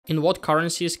In what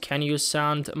currencies can you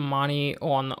send money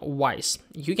on Wise?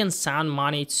 You can send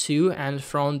money to and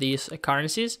from these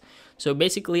currencies. So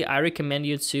basically, I recommend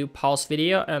you to pause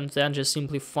video and then just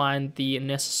simply find the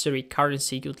necessary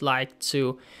currency you'd like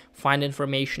to find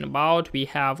information about. We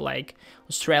have like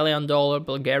Australian dollar,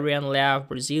 Bulgarian lev,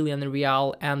 Brazilian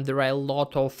real, and there are a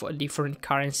lot of different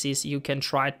currencies you can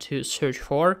try to search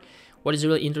for. What is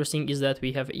really interesting is that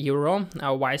we have euro.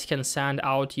 Wise can send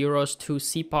out euros to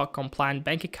SEPA compliant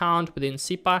bank account within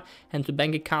SEPA and to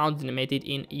bank account denominated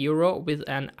in euro with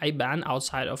an IBAN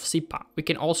outside of SEPA. We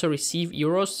can also receive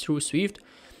euros through SWIFT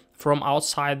from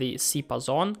outside the SEPA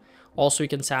zone. Also, we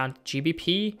can send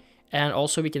GBP and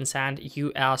also we can send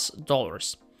US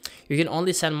dollars. You can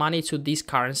only send money to these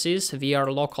currencies via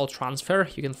local transfer.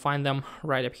 You can find them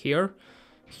right up here.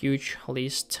 Huge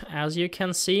list as you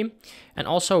can see. And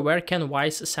also, where can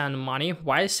Wise send money?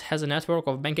 Wise has a network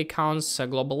of bank accounts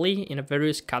globally in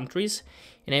various countries,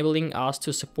 enabling us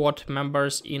to support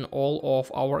members in all of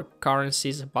our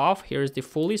currencies above. Here is the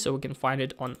full list, so we can find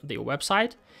it on the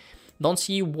website. Don't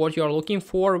see what you're looking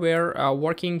for. We're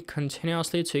working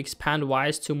continuously to expand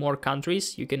Wise to more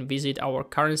countries. You can visit our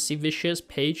currency wishes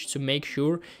page to make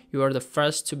sure you are the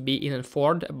first to be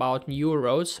informed about new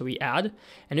roads we add.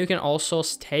 And you can also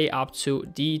stay up to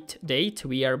date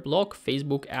via blog,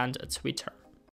 Facebook, and Twitter.